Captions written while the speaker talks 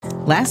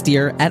Last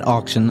year at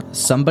auction,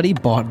 somebody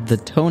bought the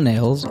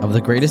toenails of the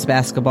greatest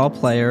basketball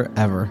player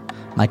ever,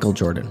 Michael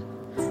Jordan.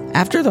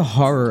 After the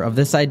horror of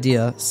this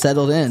idea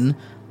settled in,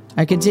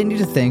 I continued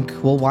to think,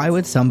 well, why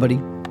would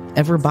somebody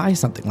ever buy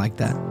something like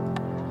that?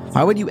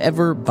 Why would you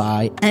ever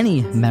buy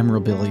any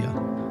memorabilia?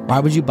 Why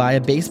would you buy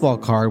a baseball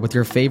card with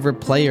your favorite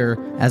player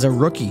as a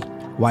rookie?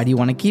 Why do you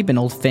want to keep an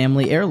old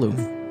family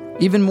heirloom?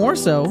 Even more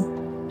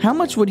so, how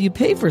much would you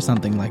pay for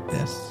something like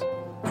this?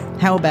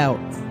 How about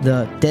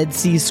the Dead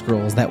Sea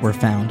Scrolls that were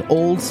found,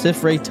 old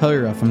Sifrei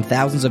Torah from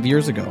thousands of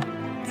years ago?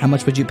 How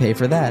much would you pay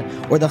for that?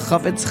 Or the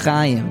Chafetz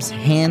Chaim's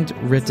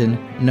handwritten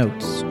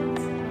notes?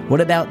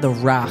 What about the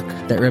rock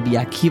that Rabbi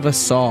Akiva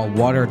saw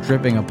water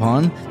dripping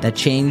upon that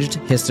changed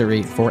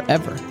history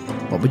forever?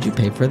 What would you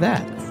pay for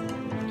that?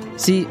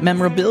 See,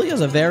 memorabilia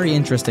is a very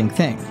interesting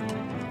thing.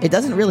 It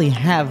doesn't really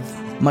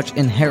have much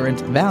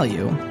inherent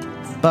value,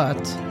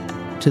 but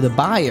to the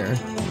buyer,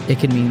 it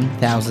can mean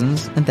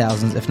thousands and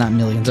thousands, if not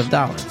millions of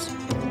dollars.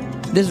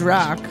 This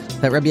rock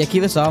that Rabbi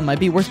Akiva saw might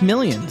be worth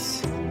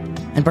millions.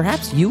 And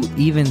perhaps you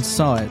even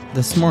saw it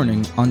this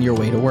morning on your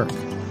way to work.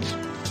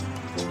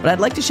 But I'd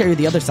like to share you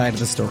the other side of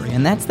the story,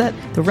 and that's that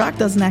the rock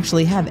doesn't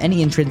actually have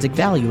any intrinsic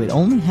value. It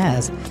only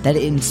has that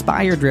it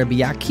inspired Rabbi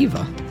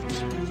Akiva.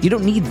 You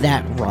don't need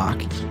that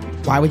rock.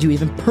 Why would you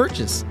even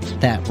purchase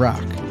that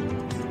rock?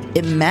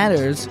 It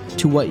matters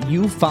to what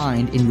you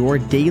find in your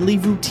daily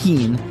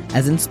routine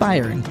as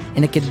inspiring,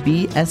 and it can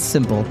be as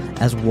simple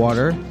as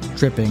water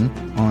dripping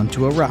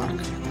onto a rock.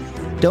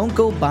 Don't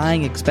go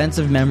buying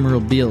expensive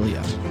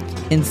memorabilia.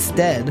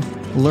 Instead,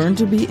 learn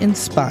to be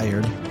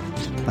inspired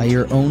by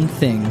your own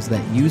things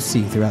that you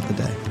see throughout the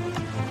day.